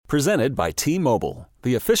Presented by T-Mobile,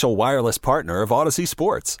 the official wireless partner of Odyssey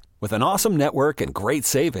Sports. With an awesome network and great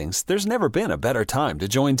savings, there's never been a better time to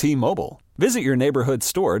join T-Mobile. Visit your neighborhood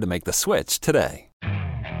store to make the switch today.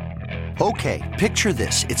 Okay, picture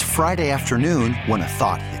this. It's Friday afternoon when a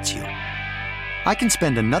thought hits you. I can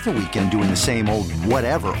spend another weekend doing the same old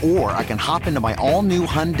whatever, or I can hop into my all-new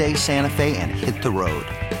Hyundai Santa Fe and hit the road.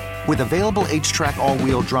 With available H-Track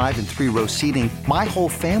all-wheel drive and 3-row seating, my whole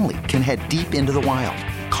family can head deep into the wild.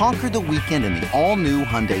 Conquer the weekend in the all-new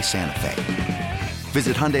Hyundai Santa Fe.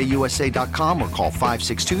 Visit HyundaiUSA.com or call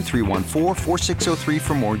 562-314-4603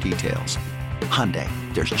 for more details. Hyundai,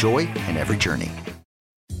 there's joy in every journey.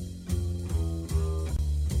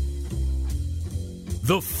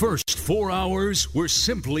 The first 4 hours were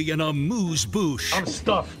simply an amuse-bouche. I'm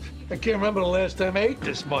stuffed. I can't remember the last time I ate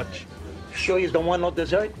this much. Sure you don't want no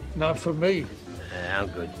dessert? Not for me. I'm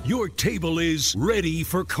good. Your table is ready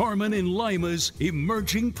for Carmen and Lima's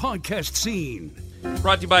emerging podcast scene.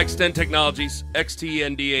 Brought to you by Extend Technologies,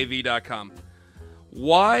 xtndav.com.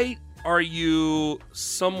 Why are you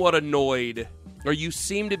somewhat annoyed, or you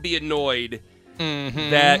seem to be annoyed,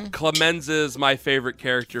 that Clemenza is my favorite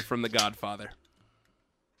character from The Godfather?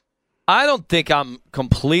 I don't think I'm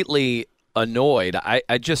completely annoyed.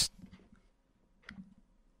 I just,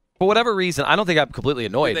 for whatever reason, I don't think I'm completely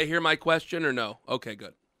annoyed. Did they hear my question or no? Okay,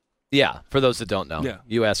 good. Yeah, for those that don't know. Yeah.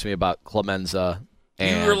 You You asked me about Clemenza.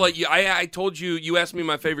 You were like, I told you, you asked me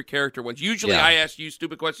my favorite character once. Usually I ask you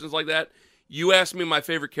stupid questions like that. You asked me my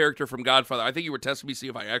favorite character from Godfather. I think you were testing me to see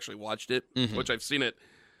if I actually watched it, which I've seen it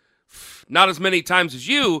not as many times as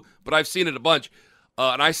you, but I've seen it a bunch.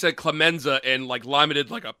 And I said Clemenza, and like Lima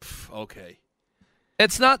did like okay.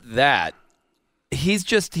 It's not that. He's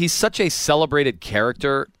such a celebrated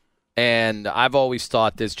character, and I've always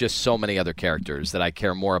thought there's just so many other characters that I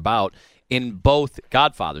care more about in both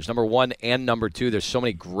Godfathers, number 1 and number 2. There's so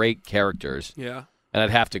many great characters. Yeah. And I'd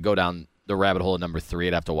have to go down the rabbit hole of number 3.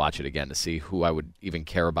 I'd have to watch it again to see who I would even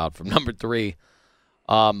care about from number 3.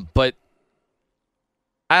 But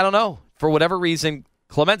I don't know. For whatever reason,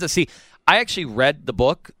 Clemenza, see, I actually read the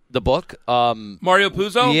book. Mario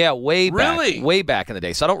Puzo? Yeah, way back in the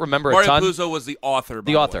day. So I don't remember a ton. Mario Puzo was the author, by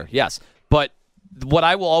the author, way. Yes. But what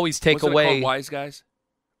I will always take Wasn't away... it called Wise Guys?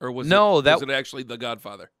 Or was it actually The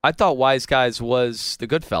Godfather? I thought Wise Guys was The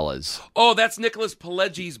Goodfellas. Oh, that's Nicholas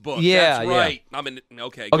Pileggi's book. Yeah, that's right. yeah. I mean,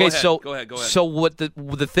 okay. Okay, Go ahead. So what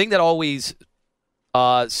the thing that always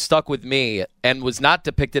stuck with me and was not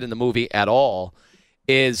depicted in the movie at all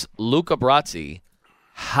is Luca Brasi.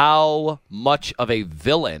 How much of a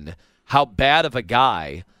villain, how bad of a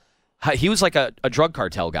guy. He was like a drug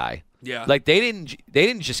cartel guy. Yeah. Like they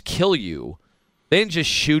didn't just kill you. They didn't just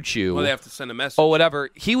shoot you. Well, they have to send a message. Or whatever.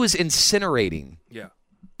 He was incinerating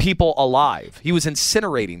people alive. He was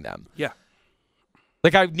incinerating them. Yeah.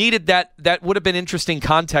 Like, I needed that. That would have been interesting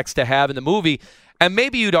context to have in the movie. And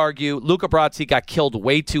maybe you'd argue Luca Brasi got killed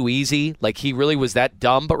way too easy. Like, he really was that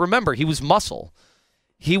dumb. But remember, he was muscle.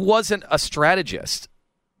 He wasn't a strategist.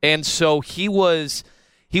 And so he was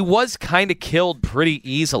kind of killed pretty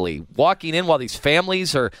easily. Walking in while these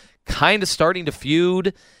families are kind of starting to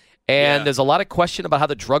feud. And there's a lot of question about how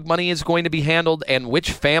the drug money is going to be handled and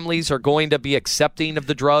which families are going to be accepting of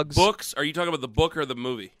the drugs. Books? Are you talking about the book or the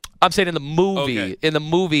movie? I'm saying in the movie. Okay. In the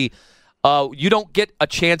movie, you don't get a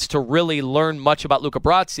chance to really learn much about Luca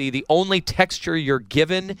Brasi. The only texture you're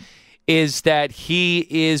given is that he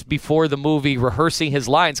is, before the movie, rehearsing his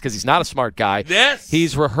lines because he's not a smart guy. Yes.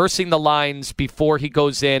 He's rehearsing the lines before he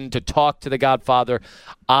goes in to talk to the Godfather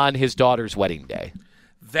on his daughter's wedding day.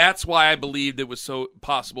 That's why I believed it was so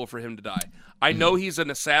possible for him to die. I know he's an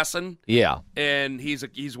assassin. Yeah. And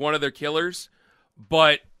he's one of their killers.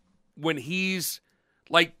 But when he's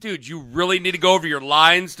like, dude, you really need to go over your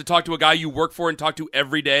lines to talk to a guy you work for and talk to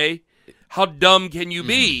every day? How dumb can you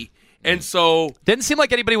be? And so... Didn't seem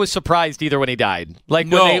like anybody was surprised either when he died. Like,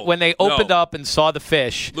 when they opened up and saw the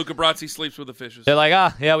fish... Luca Brasi sleeps with the fishes. They're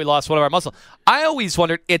like, we lost one of our muscle. I always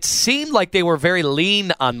wondered, it seemed like they were very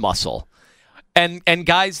lean on muscle. And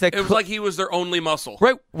guys that... It was like he was their only muscle.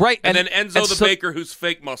 Right. And then Enzo the Baker, who's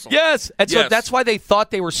fake muscle. Yes. And so that's why they thought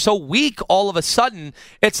they were so weak all of a sudden.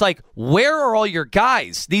 It's like, where are all your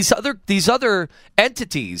guys? These other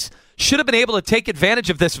entities should have been able to take advantage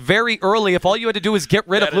of this very early if all you had to do was get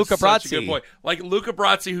rid of Luca Brasi. That's a good point. Like Luca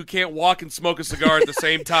Brasi, who can't walk and smoke a cigar at the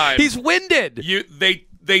same time. He's winded.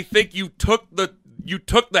 They think you took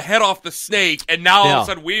the head off the snake, and now all of a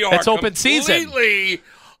sudden we are open season. Completely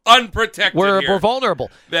unprotected. We're vulnerable.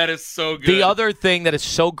 That is so good. The other thing that is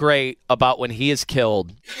so great about when he is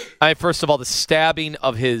killed, first of all, the stabbing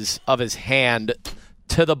of his hand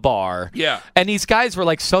to the bar. Yeah. And these guys were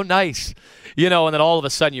like so nice, and then all of a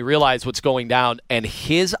sudden you realize what's going down, and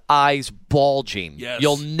his eyes bulging. Yes.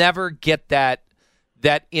 You'll never get that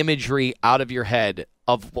imagery out of your head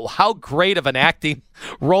of how great of an acting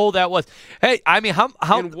role that was. Hey, I mean, how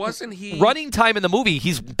and wasn't he running time in the movie?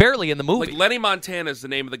 He's barely in the movie. Like Lenny Montana is the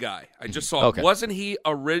name of the guy. I just saw. Okay. Wasn't he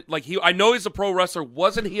I know he's a pro wrestler.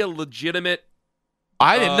 Wasn't he a legitimate?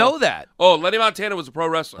 I didn't know that. Oh, Lenny Montana was a pro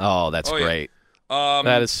wrestler. Oh, that's great. Yeah.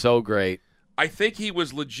 That is so great. I think he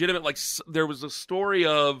was legitimate. Like there was a story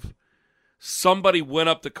of somebody went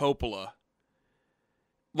up to Coppola,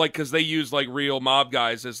 like because they use like real mob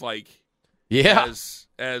guys as like as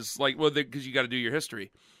like because you got to do your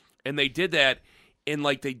history, and they did that, and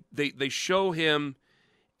like they show him,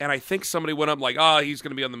 and I think somebody went up like he's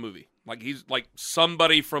going to be on the movie, like he's like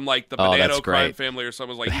somebody from like the Bonanno crime family or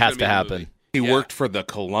something was like it he's has gonna to be in the happen. movie. He worked for the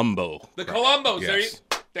Columbo. The Columbos. Yes.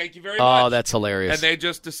 Thank you very much. Oh, that's hilarious. And they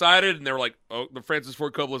just decided, and they were like, the Francis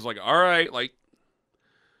Ford Coppola's like, all right, like,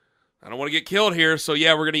 I don't want to get killed here, so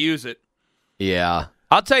yeah, we're going to use it. Yeah.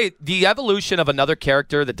 I'll tell you, the evolution of another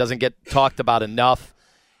character that doesn't get talked about enough,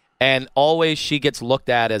 and always she gets looked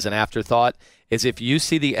at as an afterthought, is if you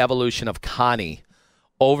see the evolution of Connie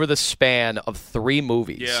over the span of 3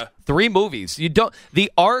 movies. Yeah. 3 movies.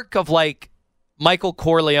 The arc of, like, Michael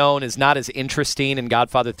Corleone is not as interesting in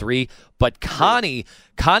Godfather 3, but Connie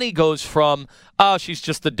goes from, she's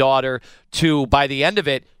just the daughter, to, by the end of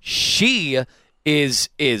it, she is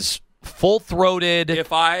full-throated.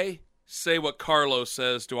 If I say what Carlos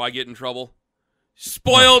says, do I get in trouble?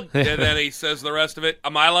 Spoiled, and then he says the rest of it.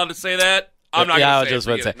 Am I allowed to say that? I'm not going to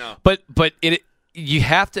say it. No. But you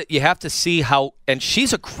have to see how, and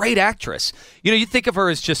she's a great actress. You think of her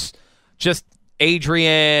as just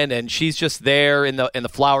Adrian, and she's just there in the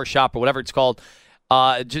flower shop or whatever it's called.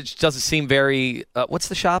 It just doesn't seem very. What's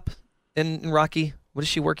the shop in Rocky? What is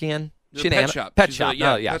she working in? The pet shop. Pet shop.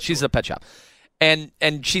 She's a pet shop, and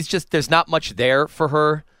she's just there's not much there for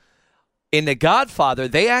her. In The Godfather,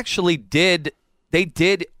 they actually did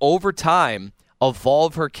over time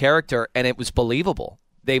evolve her character, and it was believable.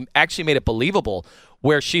 They actually made it believable,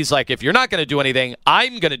 where she's like, if you're not going to do anything,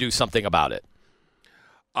 I'm going to do something about it.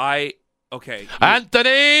 Okay.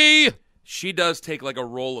 Anthony! She does take like a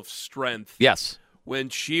role of strength. Yes. When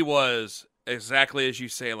she was exactly as you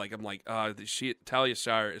say, like I'm like, Talia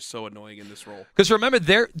Shire is so annoying in this role. Because remember,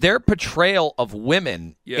 their portrayal of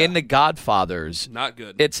women in The Godfathers, not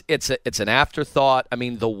good. It's an afterthought. I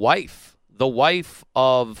mean, the wife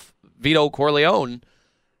of Vito Corleone,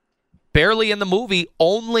 barely in the movie,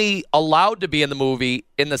 only allowed to be in the movie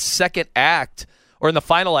in the second act, or in the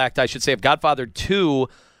final act, I should say, of Godfather 2.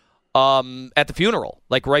 At the funeral,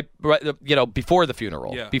 like right, before the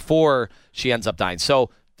funeral, before she ends up dying.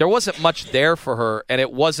 So there wasn't much there for her, and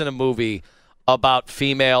it wasn't a movie about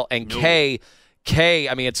female. And Kay,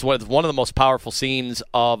 I mean, it's one of the most powerful scenes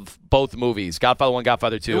of both movies, Godfather 1,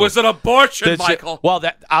 Godfather 2. It was an abortion, Michael. Well,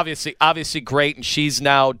 that obviously great, and she's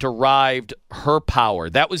now derived her power.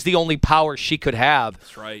 That was the only power she could have.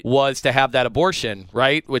 That's right. Was to have that abortion,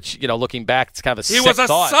 right? Which, looking back, it's kind of a sick thought. He was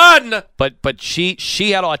a son! But she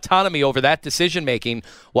had autonomy over that decision-making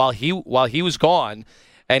while he was gone,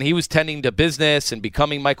 and he was tending to business and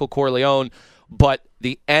becoming Michael Corleone. But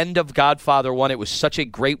the end of Godfather 1, it was such a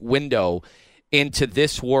great window into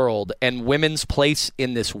this world and women's place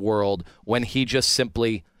in this world when he just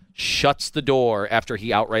simply shuts the door after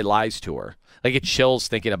he outright lies to her. Like, it chills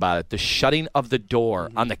thinking about it. The shutting of the door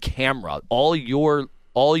on the camera, all you're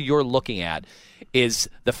looking at is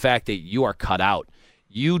the fact that you are cut out.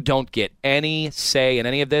 You don't get any say in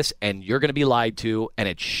any of this, and you're going to be lied to, and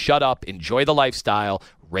it's shut up, enjoy the lifestyle,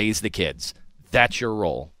 raise the kids. That's your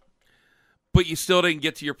role. But you still didn't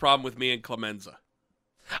get to your problem with me and Clemenza.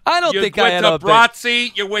 I don't think I had You went to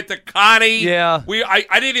Brazzi, you went to Connie. Yeah.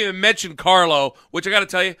 I didn't even mention Carlo, which I got to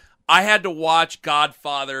tell you, I had to watch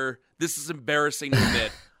Godfather. This is embarrassing to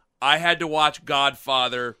admit. I had to watch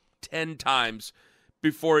Godfather 10 times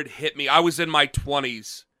before it hit me. I was in my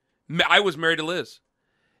 20s. I was married to Liz.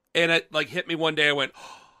 And it hit me one day. I went,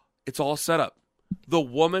 it's all set up. The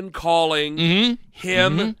woman calling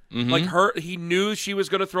him, like her, he knew she was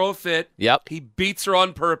going to throw a fit. Yep. He beats her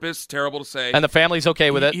on purpose. Terrible to say. And the family's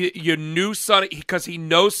okay with it. You knew Sonny, because he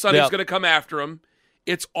knows Sonny's going to come after him.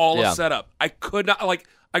 It's all a setup. I could not,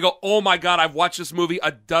 I go, oh my God, I've watched this movie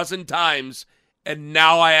a dozen times, and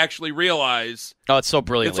now I actually realize. Oh, it's so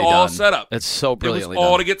brilliantly done. It's all set up. It's so brilliantly done. It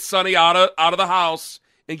was all done. to get Sonny out of the house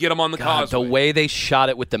and get him on the causeway. The way they shot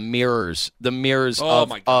it with the mirrors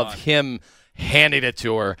of him handing it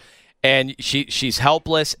to her, And she's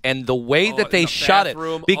helpless, and the way that they shot it,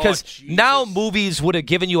 because now movies would have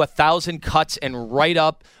given you 1,000 cuts and right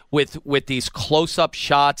up with these close-up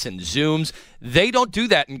shots and zooms. They don't do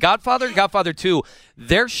that. In Godfather and Godfather 2,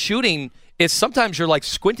 their shooting is sometimes you're like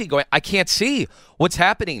squinting, going, I can't see what's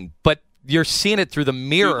happening, but you're seeing it through the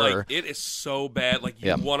mirror. Dude, like, it is so bad. Like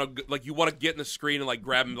you want to get in the screen and like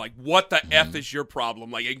grab him. Like, what the f is your problem?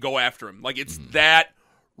 Like, and go after him. Like, it's that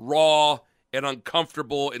raw and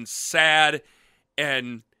uncomfortable and sad,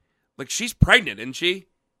 and like she's pregnant, isn't she?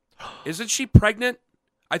 Isn't she pregnant?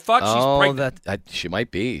 I thought she's pregnant. She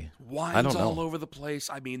might be. Wines all over the place.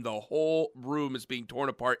 I mean, the whole room is being torn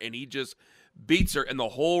apart, and he just beats her. And the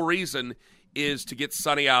whole reason is to get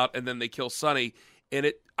Sonny out, and then they kill Sonny.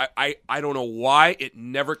 And I don't know why it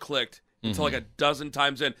never clicked until like a dozen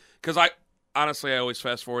times in. Because I always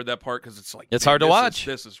fast forward that part because it's like it's hard to watch.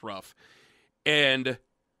 This is rough, and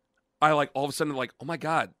I like all of a sudden like, oh my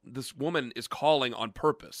God, this woman is calling on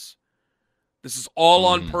purpose. This is all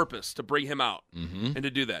on purpose to bring him out and to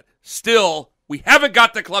do that. Still, we haven't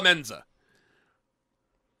got to Clemenza.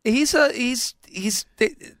 He's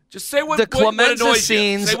just say what Clemenza annoys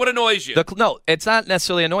scenes. You. Say what annoys you. No, it's not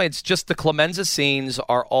necessarily annoying. It's just the Clemenza scenes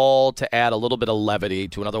are all to add a little bit of levity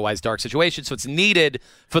to an otherwise dark situation. So it's needed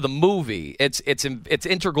for the movie. It's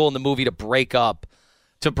integral in the movie to break up.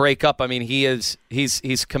 I mean, he's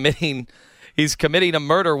committing a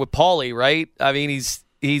murder with Paulie, right? I mean, he's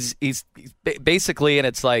basically, and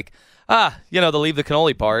it's like, to leave the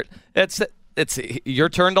cannoli part. It's your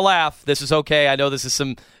turn to laugh. This is okay. I know this is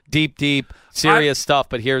some deep, serious stuff,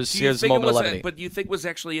 but here's a moment of levity. But do you think it was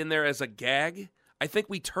actually in there as a gag? I think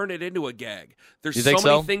we turn it into a gag. There's so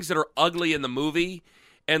many things that are ugly in the movie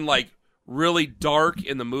and like really dark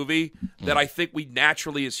in the movie that I think we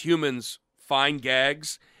naturally as humans find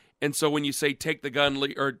gags. And so when you say take the gun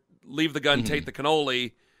or leave the gun, take the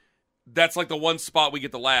cannoli, that's like the one spot we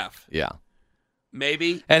get to laugh. Yeah.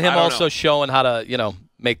 Maybe. And him also showing how to,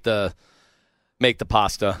 make the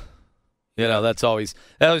pasta. That's always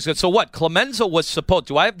good. So what? Clemenza was supposed,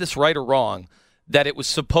 do I have this right or wrong, that it was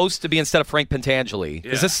supposed to be instead of Frank Pentangeli?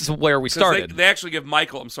 Because this is where we started. They actually give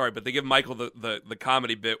Michael, they give Michael the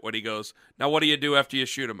comedy bit when he goes, now what do you do after you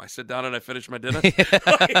shoot him? I sit down and I finish my dinner.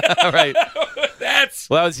 Right. That's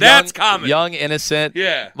comedy. Young, innocent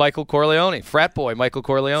Michael Corleone. Frat boy Michael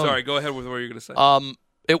Corleone. Sorry, go ahead with what you're going to say.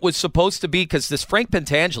 It was supposed to be, because this Frank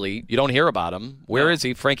Pentangeli, you don't hear about him. Where is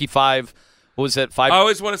he? Frankie 5... What was it? 5? I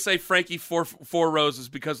always want to say Frankie four Roses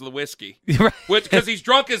because of the whiskey, because he's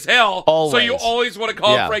drunk as hell. Always. So you always want to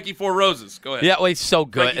call him Frankie 4 Roses. Go ahead. Yeah, well, he's so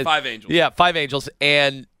good. Frankie 5 Angels. Yeah, 5 Angels,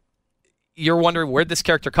 and you're wondering where'd this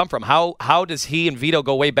character come from? How does he and Vito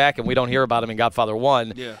go way back, and we don't hear about him in Godfather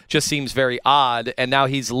 1? Yeah. Just seems very odd. And now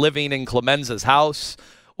he's living in Clemenza's house,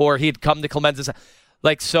 or he'd come to Clemenza's house.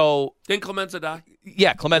 Like, so... Didn't Clemenza die?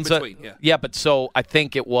 Yeah, Clemenza. In between, yeah, but so I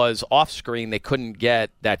think it was off screen. They couldn't get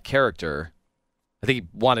that character. I think he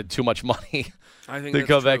wanted too much money to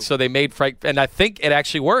go back, so they made Frank, and I think it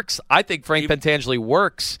actually works. I think Frank Pentangeli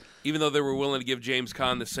works. Even though they were willing to give James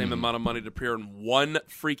Caan the same amount of money to appear in one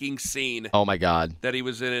freaking scene. Oh my God, that he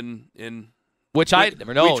was in which I'd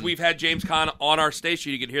never known. Which we've had James Caan on our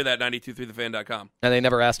station. You can hear that 92.3thefan.com. And they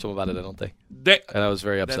never asked him about it, I don't think. And I was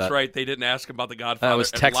very upset. That's right. They didn't ask him about The Godfather. I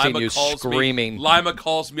was texting you, screaming. Lima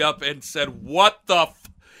calls me up and said, "What the?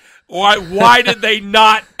 Why did they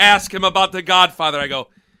not ask him about The Godfather?" I go,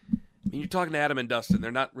 you're talking to Adam and Dustin.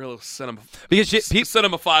 They're not real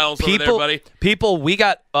cinemaphiles over there, buddy. People, we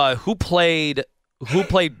got who played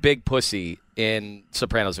Big Pussy in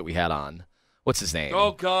Sopranos that we had on. What's his name?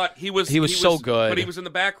 Oh God, he was so good. But he was in the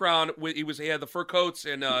background. He had the fur coats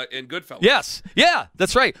in Goodfellas. Yes, yeah,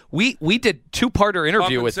 that's right. We did 2-parter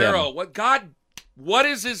interview with him. What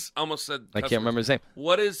is his? Almost said. I can't remember his name.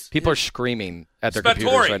 What is? People are screaming at their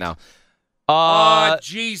computers right now.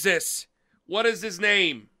 Jesus! What is his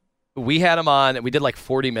name? We had him on. We did like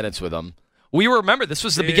 40 minutes with him. Remember, this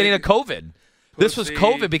was the beginning of COVID. This was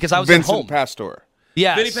COVID because I was at home. Vincent Pastore.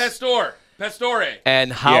 Yes. Vinny Pastore.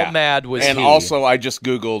 And how mad was he? And also, I just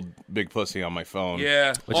Googled Big Pussy on my phone.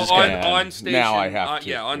 Yeah. Which is on station. Now I have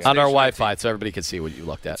to. on our Wi-Fi, so everybody could see what you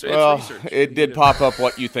looked at. Well, it did pop up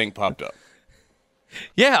what you think popped up.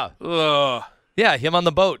 Yeah. Ugh. Yeah, him on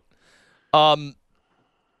the boat.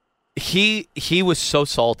 He was so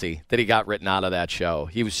salty that he got written out of that show.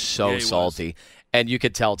 He was so salty. And you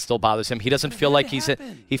could tell it still bothers him. He doesn't feel like he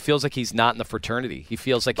feels like he's not in the fraternity. He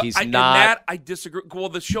feels like he's not. And that I disagree. Well,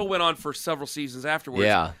 the show went on for several seasons afterwards.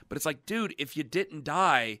 Yeah. But it's like, dude, if you didn't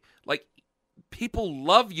die, like, people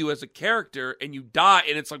love you as a character and you die,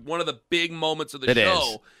 and it's like one of the big moments of the show. Is.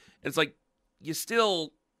 And it's like, you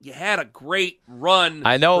still you had a great run.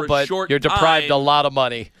 I know, for a but short you're deprived time. a lot of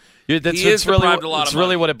money. He is deprived a lot of money.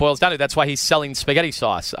 really what it boils down to. That's why he's selling spaghetti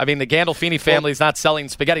sauce. I mean, the Gandolfini family is not selling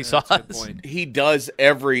spaghetti sauce. That's a good point. He does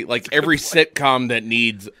every sitcom that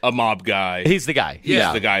needs a mob guy. He's the guy. He's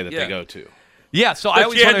Yeah. the guy that they go to. Yeah, so I The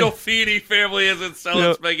always wonder. Gandolfini family isn't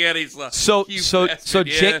selling spaghetti sauce. So You so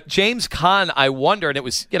bastard, James Caan, I wonder, and it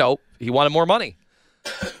was, he wanted more money.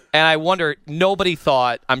 And I wonder, nobody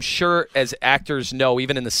thought, I'm sure as actors know,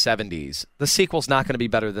 even in the 70s, the sequel's not going to be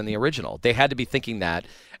better than the original. They had to be thinking that.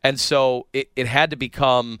 And so it had to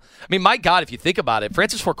become, I mean, my God, if you think about it,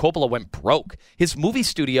 Francis Ford Coppola went broke. His movie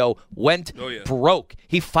studio went broke.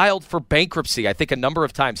 He filed for bankruptcy, I think, a number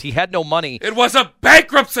of times. He had no money. It was a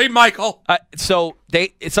bankruptcy, Michael. So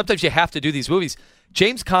sometimes you have to do these movies.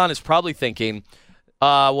 James Caan is probably thinking,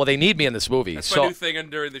 well, they need me in this movie. That's my new thing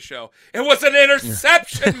during the show. It was an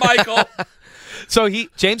interception, Michael. So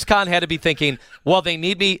James Caan had to be thinking, well, they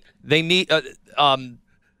need me. They need,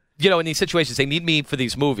 in these situations, they need me for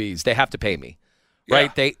these movies. They have to pay me,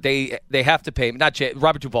 right? They have to pay me. Not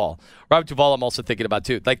Robert Duvall. Robert Duvall, I'm also thinking about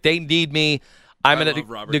too. Like, they need me. I'm going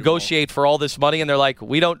to negotiate for all this money, and they're like,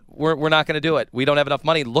 we're not going to do it. We don't have enough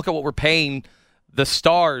money. Look at what we're paying the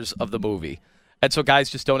stars of the movie. And so guys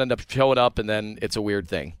just don't end up showing up, and then it's a weird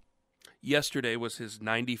thing. Yesterday was his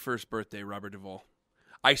 91st birthday, Robert Duvall.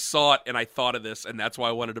 I saw it, and I thought of this, and that's why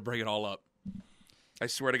I wanted to bring it all up. I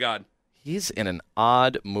swear to God. He's in an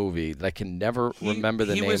odd movie that I can never remember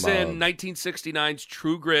the name of. He was in 1969's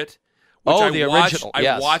True Grit, which the original.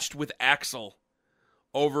 I watched with Axel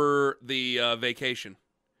over the vacation.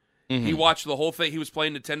 Mm-hmm. He watched the whole thing. He was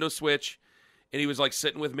playing Nintendo Switch, and he was like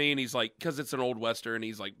sitting with me, and he's like, because it's an old Western,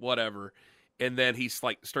 he's like, whatever. And then he's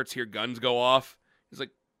like, starts to hear guns go off. He's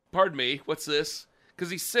like, pardon me, what's this?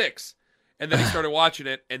 Because he's 6. And then he started watching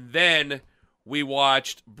it, and then we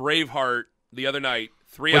watched Braveheart the other night,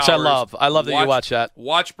 3 hours. Which I love. I love that you watch that.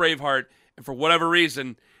 Watch Braveheart, and for whatever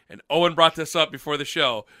reason, and Owen brought this up before the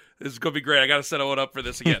show. This is going to be great. I got to set Owen up for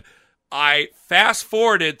this again. I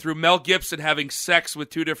fast-forwarded through Mel Gibson having sex with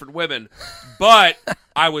 2 different women, but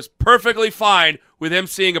I was perfectly fine with him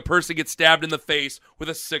seeing a person get stabbed in the face with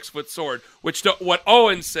a 6-foot sword, which what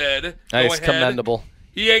Owen said. Nice, commendable.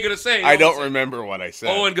 He ain't going to say. I don't remember what I said.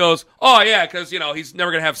 Owen goes, oh, yeah, because, he's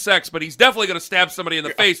never going to have sex, but he's definitely going to stab somebody in the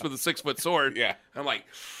face with a 6-foot sword. Yeah. I'm like,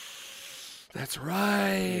 that's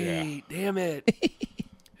right. Yeah. Damn it.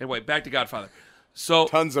 Anyway, back to Godfather. So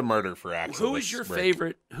tons of murder for Axel. Who is your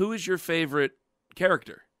favorite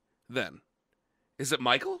character then? Is it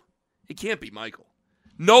Michael? It can't be Michael.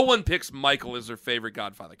 No one picks Michael as their favorite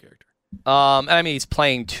Godfather character. I mean, he's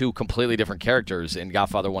playing 2 completely different characters in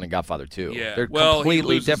Godfather 1 and Godfather 2. Yeah. They're completely he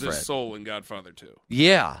loses different. His soul in Godfather 2.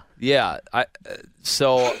 Yeah.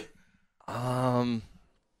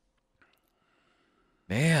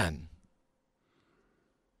 Man.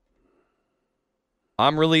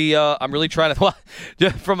 I'm really trying to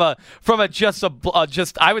from a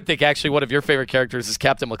I would think actually one of your favorite characters is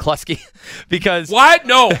Captain McCluskey because what?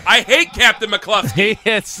 No, I hate Captain McCluskey.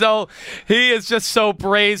 He is just so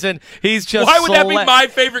brazen. He's just why would that be my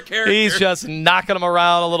favorite character? He's just knocking him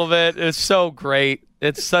around a little bit. It's so great.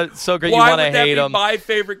 It's so great. Why you want to hate him. My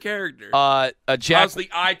favorite character. Jack. How's the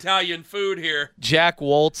Italian food here? Jack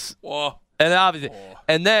Woltz. Whoa. And obviously,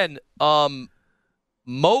 and then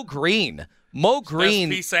Mo Green. Mo Green,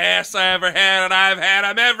 best piece of ass I ever had, and I've had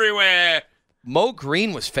them everywhere. Mo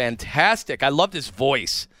Green was fantastic. I loved his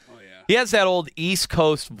voice. Oh yeah, he has that old East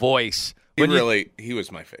Coast voice. He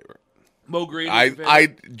was my favorite. Mo Green.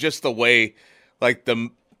 I just the way, like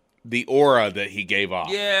the aura that he gave off.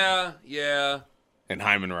 Yeah. And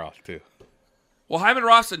Hyman Roth too. Well, Hyman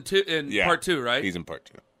Roth in part 2, right? He's in part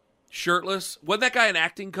 2. Shirtless. Wasn't that guy an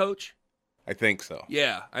acting coach? I think so.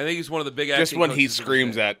 Yeah, I think he's one of the big acting just when coaches he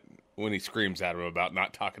screams at him about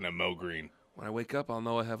not talking to Mo Green. When I wake up, I'll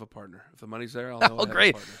know I have a partner. If the money's there, I'll know I have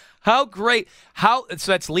a partner. How great. So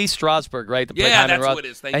that's Lee Strasberg, right? Yeah, that's what it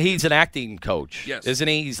is. And he's an acting coach, yes, isn't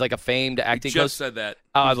he? He's like a famed acting coach. Just said that.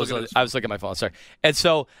 Oh, I was looking at my phone. Sorry. And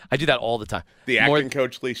so I do that all the time. The acting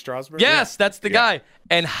coach Lee Strasberg? Yes, that's the guy.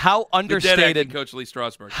 And how understated. The dead acting coach Lee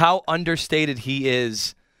Strasberg. How understated he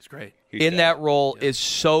is. It's great. In that role is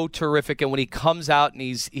so terrific. And when he comes out and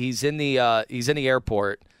he's in the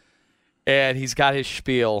airport and he's got his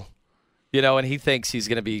spiel, and he thinks he's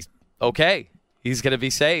going to be okay. He's going to be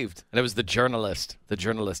saved. And it was the journalist. The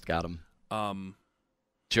journalist got him.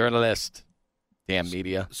 Journalist. Damn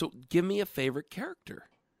media. So give me a favorite character.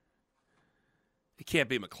 It can't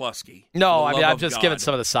be McCluskey. No, I mean, I'm just giving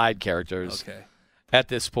some of the side characters. Okay. At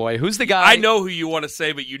this point. Who's the guy? I know who you want to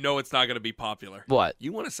say, but you know it's not going to be popular. What?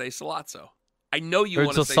 You want to say Sollozzo. I know you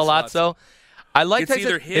want to say Sollozzo. I like it's that.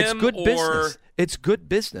 either him it's good or business. It's good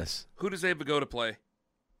business. Who does Abe Vigoda play?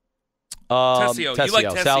 Tessio. You like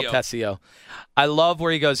Tessio. Sal Tessio. I love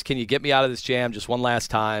where he goes, can you get me out of this jam just one last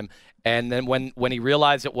time? And then when he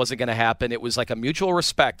realized it wasn't going to happen, it was like a mutual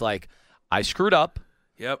respect. Like, I screwed up.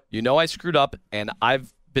 Yep. You know I screwed up, and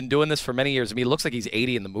I've been doing this for many years. I mean, he looks like he's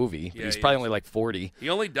 80 in the movie. Yeah, he's probably only like 40. He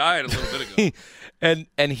only died a little bit ago.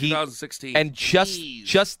 and he 2016. And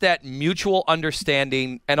just that mutual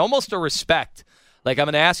understanding and almost a respect. Like, I'm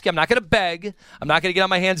going to ask you, I'm not going to beg. I'm not going to get on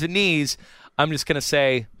my hands and knees. I'm just going to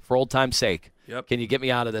say, for old time's sake, can you get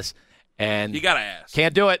me out of this? And you got to ask.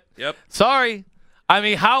 Can't do it. Yep. Sorry. I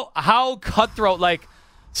mean, how cutthroat, like,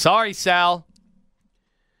 sorry, Sal.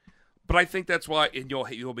 But I think that's why, and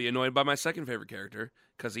you'll be annoyed by my second favorite character,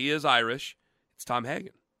 because he is Irish. It's Tom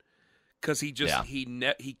Hagen. Because he just,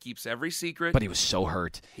 he keeps every secret. But he was so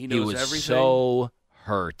hurt. He knows was everything. So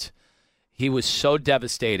hurt. He was so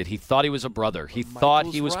devastated. He thought he was a brother. He thought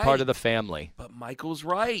he was part of the family. But Michael's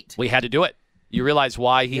right. We had to do it. You realize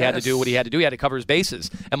why he had to do what he had to do. He had to cover his bases.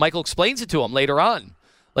 And Michael explains it to him later on.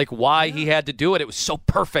 Like, why he had to do it. It was so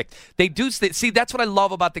perfect. They do see, that's what I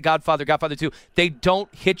love about The Godfather, Godfather 2. They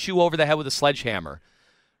don't hit you over the head with a sledgehammer.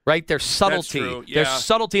 Right? There's subtlety. That's true. Yeah. There's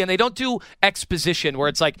subtlety, and they don't do exposition where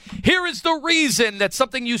it's like, here is the reason that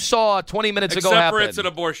something you saw 20 minutes ago happened. Except for it's an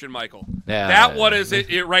abortion, Michael. Yeah, that one is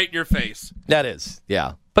it right in your face. That is,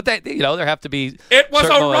 yeah. But there have to be. It was a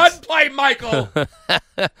moments. run play, Michael.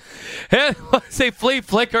 It was a flea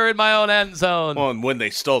flicker in my own end zone. Well, and when they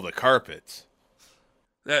stole the carpets.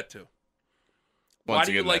 That too. Why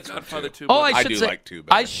do you like Godfather 2? Oh, I do like 2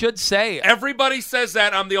 better. I should say. Everybody says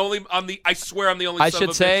that. I swear I'm the only son of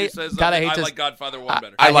a bitch who says God, I like Godfather 1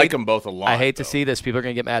 better. I like them both a lot. I hate to see this. People are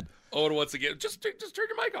going to get mad. Oh, and once again, just turn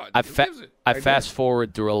your mic on. I fast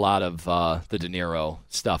forward through a lot of the De Niro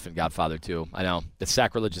stuff in Godfather 2. I know. It's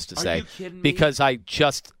sacrilegious to say. Are you kidding me? Because I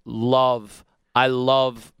just love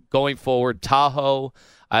going forward. Tahoe.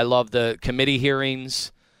 I love the committee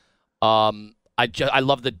hearings. I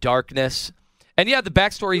love the darkness. And yeah, the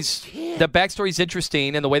backstory's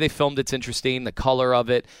interesting, and the way they filmed it's interesting, the color of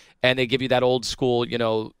it, and they give you that old school,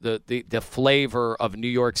 the flavor of New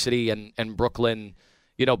York City and Brooklyn,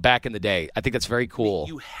 back in the day. I think that's very cool.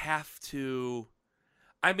 You have to.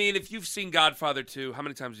 I mean, if you've seen Godfather 2, how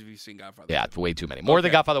many times have you seen Godfather 2? Yeah, way too many. More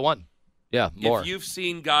than Godfather 1. Yeah, more. If you've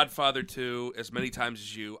seen Godfather 2 as many times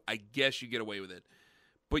as you, I guess you get away with it.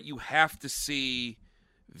 But you have to see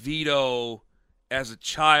Vito as a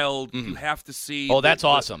child. You have to see. Oh, that's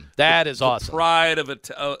awesome. That is awesome. Pride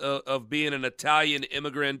of being an Italian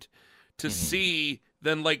immigrant to see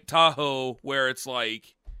then Lake Tahoe, where it's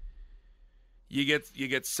like you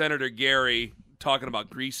get Senator Gary talking about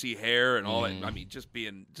greasy hair and all that. I mean, just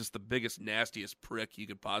being the biggest, nastiest prick you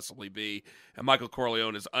could possibly be. And Michael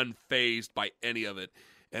Corleone is unfazed by any of it.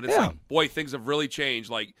 And it's like, boy, things have really changed.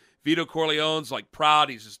 Like, Vito Corleone's like proud.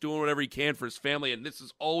 He's just doing whatever he can for his family. And this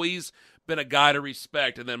has always been a guy to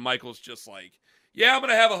respect. And then Michael's just like, yeah, I'm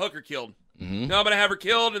going to have a hooker killed. No, I'm going to have her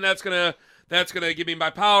killed, and that's going to give me my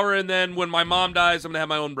power. And then when my mom dies, I'm going to have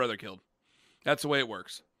my own brother killed. That's the way it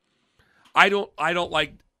works. I don't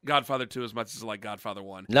like Godfather 2 as much as I like Godfather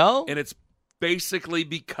 1. No? And it's basically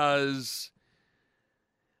because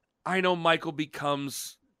I know Michael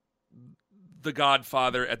becomes the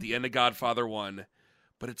Godfather at the end of Godfather 1,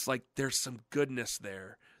 but it's like there's some goodness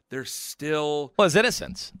there. There's still... Well, his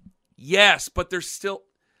innocence. Yes, but there's still...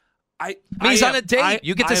 He's on a date.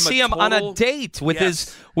 You get to see him on a date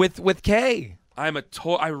with with Kay. I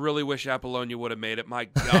really wish Apollonia would have made it. My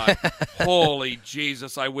God. Holy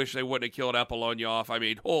Jesus. I wish they wouldn't have killed Apollonia off. I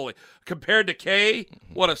mean, compared to Kay,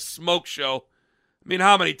 what a smoke show. I mean,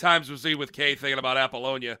 how many times was he with Kay thinking about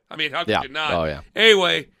Apollonia? I mean, how could you not? Oh, yeah.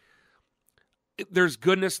 Anyway, there's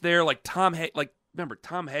goodness there. Like, remember,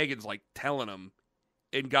 Tom Hagen's like telling him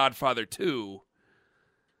in Godfather 2,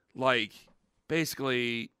 like,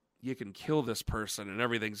 basically, you can kill this person and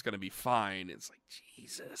everything's going to be fine. It's like,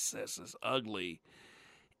 Jesus, this is ugly.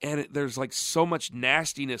 And there's like so much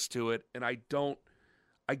nastiness to it. And I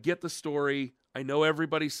get the story. I know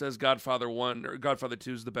everybody says Godfather 1 or Godfather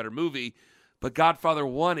 2 is the better movie, but Godfather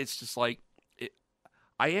 1, it's just like,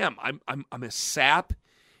 I'm a sap.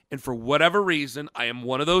 And for whatever reason, I am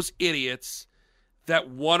one of those idiots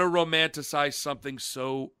that want to romanticize something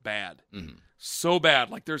so bad. Mm-hmm. So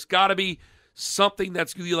bad. Like, there's got to be something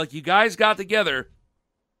that's like, you guys got together.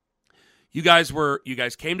 You guys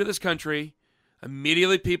came to this country.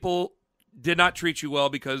 Immediately people did not treat you well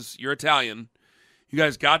because you're Italian. You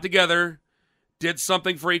guys got together, did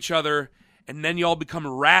something for each other, and then you all become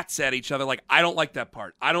rats at each other. Like, I don't like that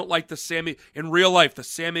part. I don't like the Sammy, in real life, the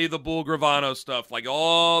Sammy the Bull Gravano stuff, like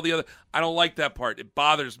all the other, I don't like that part. It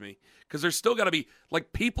bothers me. Because there's still got to be,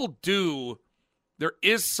 like, there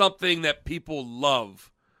is something that people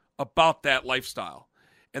love about that lifestyle.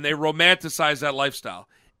 And they romanticize that lifestyle.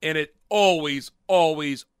 And it always,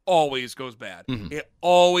 always, always goes bad. Mm-hmm. It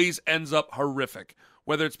always ends up horrific.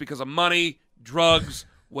 Whether it's because of money, drugs,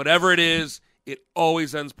 whatever it is, it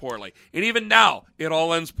always ends poorly. And even now, it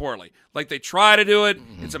all ends poorly. Like, they try to do it.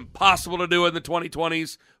 Mm-hmm. It's impossible to do it in the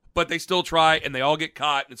 2020s. But they still try, and they all get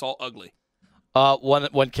caught, and it's all ugly.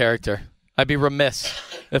 One character. I'd be remiss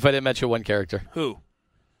if I didn't mention one character. Who?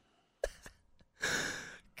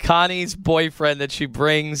 Connie's boyfriend that she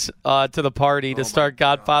brings to the party to start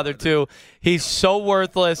Godfather 2. He's so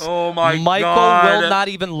worthless. Oh, my God. Michael will not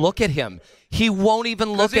even look at him. He won't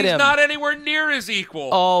even look at him. He's not anywhere near his equal.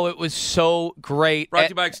 Oh, it was so great. Brought to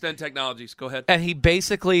you by Extend Technologies. Go ahead. And he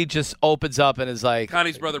basically just opens up and is like,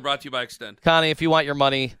 Connie's brother, brought to you by Extend. Connie, if you want your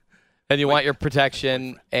money and you want your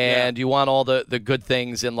protection and you want all the good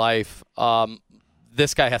things in life,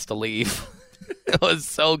 this guy has to leave. It was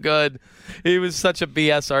so good. He was such a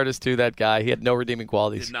BS artist, too, that guy. He had no redeeming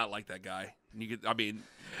qualities. Did not like that guy.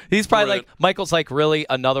 He's probably like, Michael's like, really,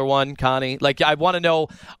 another one, Connie? Like, I want to know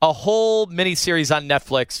a whole miniseries on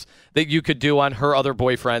Netflix that you could do on her other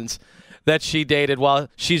boyfriends that she dated while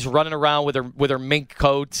she's running around with her mink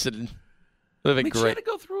coats and living great. She had to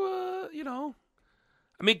go through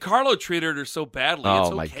Carlo treated her so badly.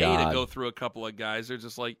 Oh, it's okay to go through a couple of guys. They're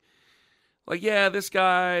just like, yeah, this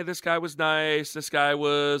guy was nice. This guy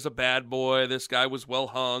was a bad boy. This guy was well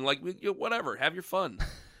hung. Like, whatever. Have your fun.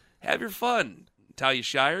 Have your fun. Talia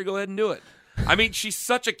Shire, go ahead and do it. I mean, she's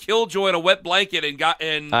such a killjoy in a wet blanket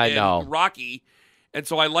and Rocky, and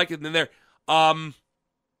so I like it in there.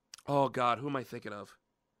 Oh God, who am I thinking of?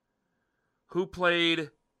 Who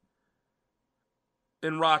played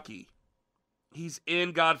in Rocky? He's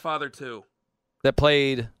in Godfather 2. That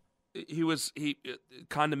played. He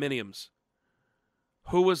Condominiums.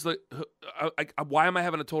 Who was why am I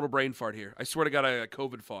having a total brain fart here? I swear to God, I got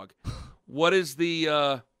COVID fog. What is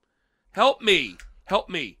the? Help me.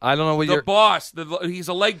 I don't know what the boss. He's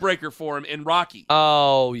a leg breaker for him in Rocky.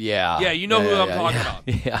 Oh yeah. Yeah, you know who I'm talking about.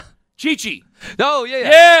 Yeah. Chi-Chi. Oh yeah.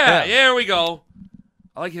 Yeah. There we go.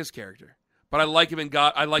 I like his character, but I like him in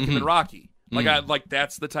him in Rocky. Like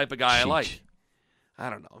that's the type of guy I like. I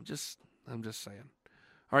don't know. I'm just saying.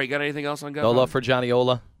 All right, you got anything else on Godfather? No love for Johnny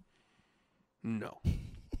Ola? No.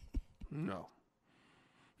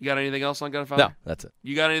 You got anything else on Godfather? No, that's it.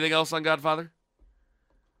 You got anything else on Godfather?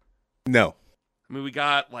 No. I mean, we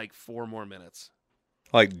got like 4 more minutes.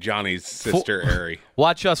 Like Johnny's sister, Ari.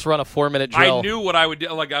 Watch us run a 4-minute drill. I knew what I would do.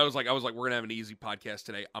 Like I was like, we're gonna have an easy podcast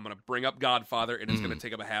today. I'm gonna bring up Godfather, and it's gonna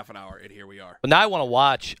take up a half an hour, and here we are. But now I want to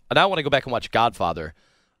watch. And I want to go back and watch Godfather.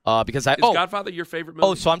 Because is Godfather your favorite movie?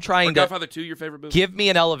 Oh, so I'm trying to. Godfather 2 your favorite movie? Give me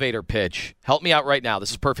an elevator pitch. Help me out right now.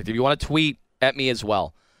 This is perfect. If you want to tweet at me as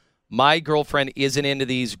well. My girlfriend isn't into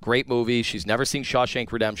these great movies. She's never seen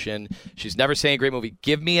Shawshank Redemption. She's never seen a great movie.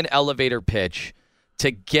 Give me an elevator pitch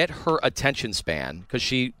to get her attention span, because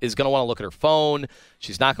she is going to want to look at her phone.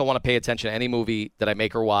 She's not going to want to pay attention to any movie that I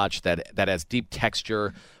make her watch that has deep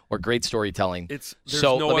texture or great storytelling. There's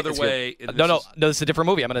no other way. No, this is a different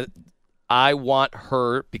movie. I want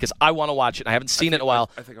her, because I want to watch it. I haven't seen it in a while.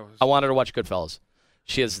 I want her to watch Goodfellas.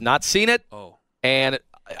 She has not seen it, and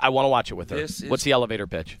I want to watch it with her. What's the elevator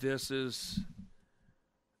pitch? This is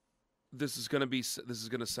going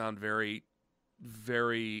to sound very,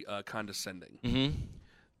 very condescending. Mm-hmm.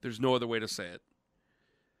 There's no other way to say it.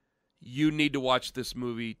 You need to watch this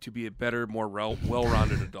movie to be a better, more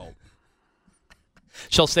well-rounded adult.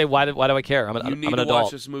 She'll say, "Why do I care? I'm an adult." You need to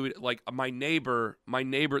watch this movie. Like the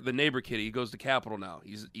neighbor kid. He goes to Capitol now.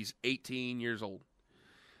 He's 18 years old,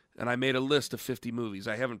 and I made a list of 50 movies.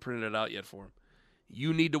 I haven't printed it out yet for him.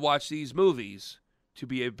 You need to watch these movies to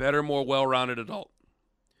be a better, more well-rounded adult.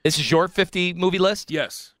 This is your 50 movie list?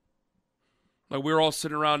 Yes. Like, we're all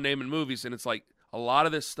sitting around naming movies, and it's like a lot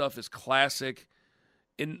of this stuff is classic,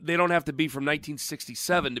 and they don't have to be from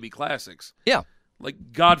 1967 to be classics. Yeah.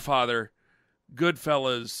 Like Godfather,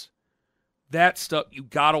 Goodfellas, that stuff, you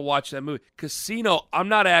got to watch that movie. Casino, I'm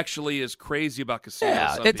not actually as crazy about Casino.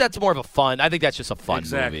 Yeah, that's more of a fun. I think that's just a fun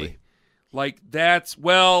movie. Like, that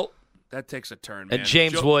takes a turn, man. And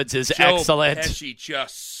James Woods is excellent. Pesci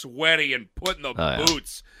just sweaty and putting the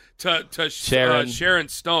boots to Sharon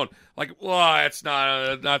Stone. Like, that's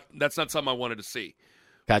not something I wanted to see.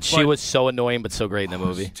 God, she was so annoying but so great in the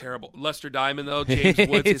movie. Terrible. Lester Diamond, though, James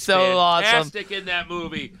Woods is so fantastic awesome in that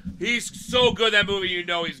movie. He's so good in that movie, you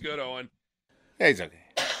know he's good, Owen. Yeah, he's okay.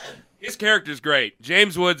 His character's great.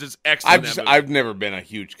 James Woods is excellent. I've never been a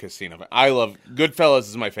huge Casino fan. I love Goodfellas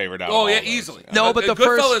is my favorite out of all yeah, those. easily. No, but the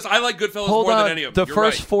Goodfellas, I like Goodfellas more than any of them. The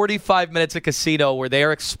first 45 minutes of Casino where they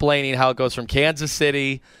are explaining how it goes from Kansas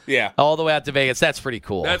City all the way out to Vegas, that's pretty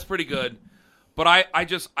cool. That's pretty good. But I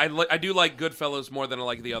do like Goodfellas more than I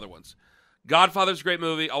like the other ones. Godfather's a great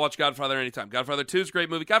movie. I'll watch Godfather anytime. Godfather 2 is a great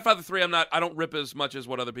movie. Godfather 3, I don't rip as much as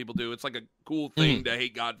what other people do. It's like a cool thing to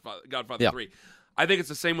hate Godfather 3. I think it's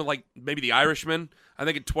the same with like maybe The Irishman. I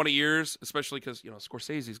think in 20 years, especially because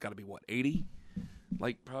Scorsese's got to be 80,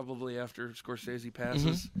 like probably after Scorsese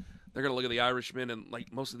passes, they're gonna look at The Irishman and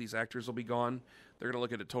like most of these actors will be gone. They're gonna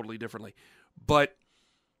look at it totally differently. But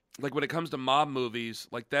like when it comes to mob movies,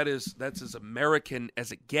 like that's as American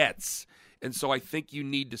as it gets. And so I think you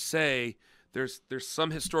need to say there's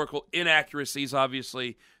some historical inaccuracies.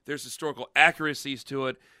 Obviously, there's historical accuracies to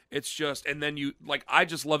it. It's just, and then I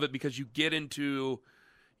just love it because you get into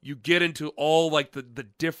all like the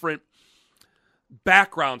different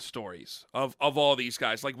background stories of all these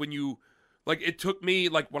guys. Like it took me,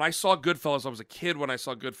 like when I saw Goodfellas, I was a kid when I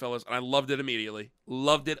saw Goodfellas, and I loved it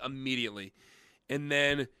immediately. And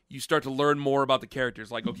then you start to learn more about the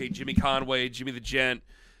characters. Like, okay, Jimmy Conway, Jimmy the Gent,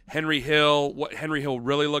 Henry Hill, what Henry Hill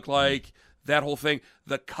really looked like, that whole thing.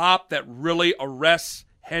 The cop that really arrests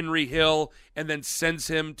Henry Hill and then sends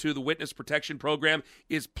him to the witness protection program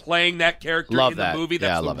is playing that character the movie.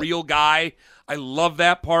 That's the real guy. I love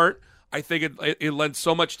that part. I think it lends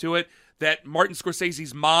so much to it that Martin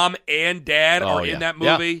Scorsese's mom and dad are in that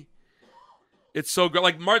movie. Yeah. It's so good.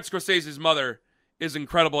 Like Martin Scorsese's mother is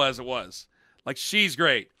incredible as it was. Like she's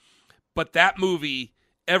great. But that movie,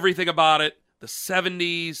 everything about it, the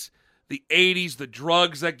 70s, the 80s, the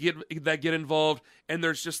drugs that get involved, and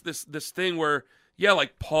there's just this thing where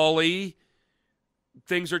like Paulie,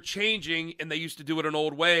 things are changing, and they used to do it an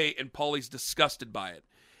old way, and Paulie's disgusted by it.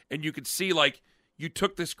 And you could see, like, you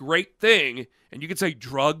took this great thing, and you could say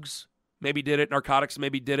drugs maybe did it, narcotics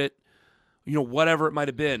maybe did it, whatever it might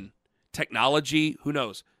have been. Technology, who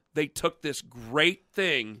knows? They took this great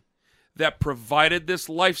thing that provided this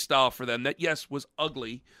lifestyle for them that, yes, was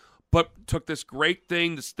ugly, but took this great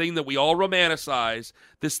thing, this thing that we all romanticize,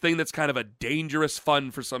 this thing that's kind of a dangerous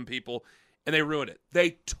fun for some people, and they ruined it.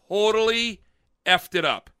 They totally effed it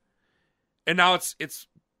up. And now it's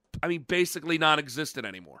basically non-existent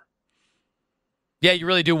anymore. Yeah, you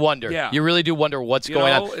really do wonder. Yeah. You really do wonder what's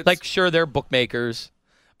going on. Like, sure, they're bookmakers,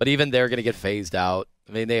 but even they're going to get phased out.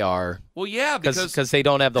 I mean, they are. Well, yeah, because they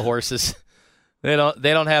don't have the horses. They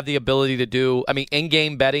don't have the ability to do. I mean,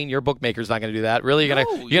 in-game betting, your bookmaker's not going to do that. Really,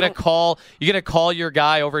 you're gonna call your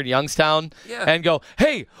guy over in Youngstown and go,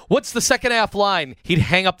 "Hey, what's the second half line?" He'd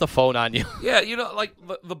hang up the phone on you. Yeah, like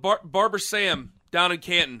the Barber Sam down in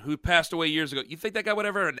Canton who passed away years ago. You think that guy would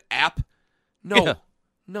ever have an app?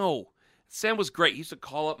 No. Sam was great. He used to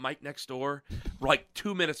call up Mike next door like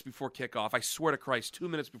 2 minutes before kickoff. I swear to Christ, 2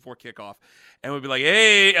 minutes before kickoff, and would be like,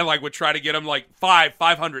 "Hey," and like would try to get him like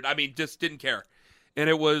 500. I mean, just didn't care. And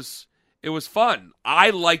it was fun.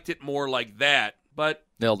 I liked it more like that, but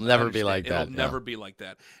it'll never be like that. It'll never be like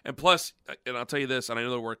that. And plus, and I'll tell you this, and I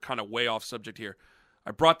know that we're kind of way off subject here.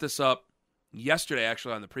 I brought this up yesterday,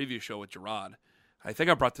 actually, on the preview show with Gerard. I think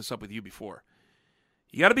I brought this up with you before.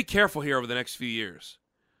 You got to be careful here over the next few years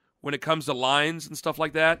when it comes to lines and stuff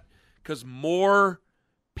like that, because more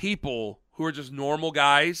people who are just normal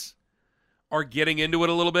guys are getting into it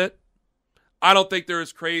a little bit. I don't think they're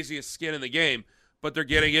as crazy as skin in the game, but they're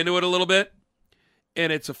getting into it a little bit,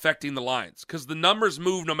 and it's affecting the lines because the numbers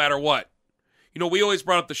move no matter what. We always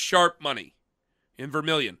brought up the sharp money in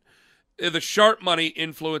Vermilion. The sharp money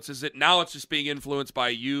influences it. Now it's just being influenced by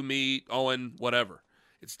you, me, Owen, whatever.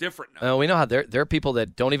 It's different now. We know how there are people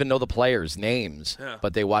that don't even know the players' names,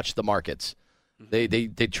 but they watch the markets.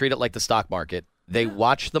 Mm-hmm. They treat it like the stock market. They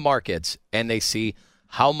watch the markets, and they see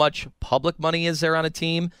how much public money is there on a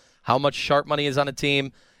team, how much sharp money is on a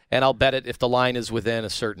team, and I'll bet it if the line is within a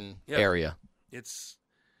certain area.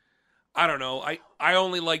 I don't know. I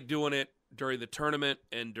only like doing it during the tournament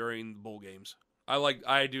and during bowl games.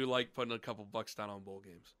 I do like putting a couple bucks down on bowl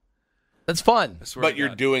games. That's fun. But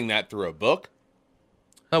you're doing that through a book?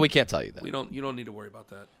 No, we can't tell you that. You don't need to worry about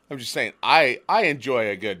that. I'm just saying, I enjoy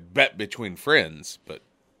a good bet between friends, but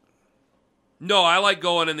no, I like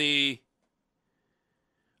going in the.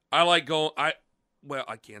 I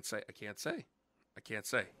can't say.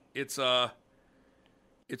 It's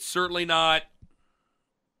certainly not.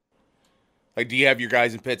 Like, do you have your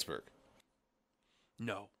guys in Pittsburgh?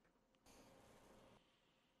 No.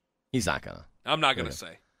 He's not gonna. I'm not gonna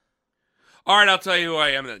say. All right, I'll tell you who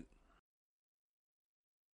I am then.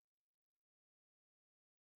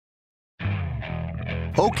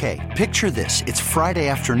 Okay, picture this. It's Friday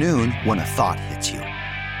afternoon when a thought hits you.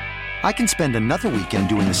 I can spend another weekend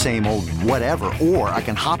doing the same old whatever, or I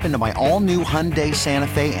can hop into my all-new Hyundai Santa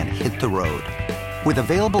Fe and hit the road. With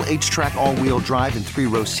available H-Track all-wheel drive and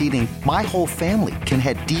 3-row seating, my whole family can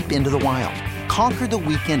head deep into the wild. Conquer the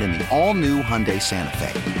weekend in the all-new Hyundai Santa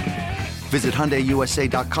Fe. Visit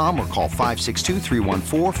HyundaiUSA.com or call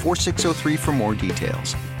 562-314-4603 for more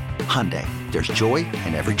details. Hyundai, there's joy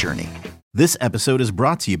in every journey. This episode is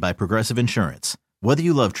brought to you by Progressive Insurance. Whether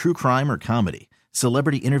you love true crime or comedy,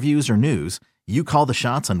 celebrity interviews or news, you call the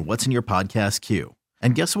shots on what's in your podcast queue.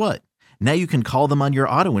 And guess what? Now you can call them on your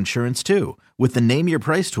auto insurance too with the Name Your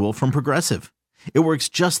Price tool from Progressive. It works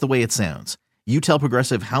just the way it sounds. You tell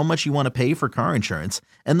Progressive how much you want to pay for car insurance,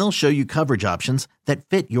 and they'll show you coverage options that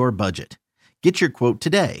fit your budget. Get your quote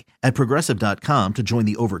today at Progressive.com to join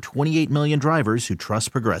the over 28 million drivers who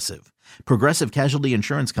trust Progressive. Progressive Casualty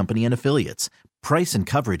Insurance Company and Affiliates. Price and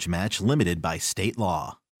coverage match limited by state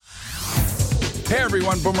law. Hey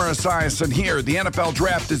everyone, Boomer Esiason here. The NFL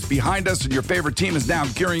Draft is behind us and your favorite team is now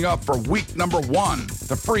gearing up for week number 1.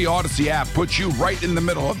 The free Odyssey app puts you right in the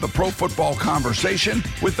middle of the pro football conversation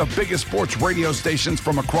with the biggest sports radio stations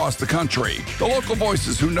from across the country. The local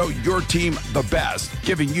voices who know your team the best,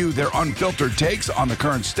 giving you their unfiltered takes on the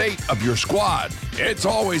current state of your squad. It's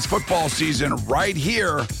always football season right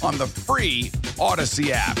here on the free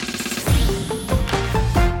Odyssey app.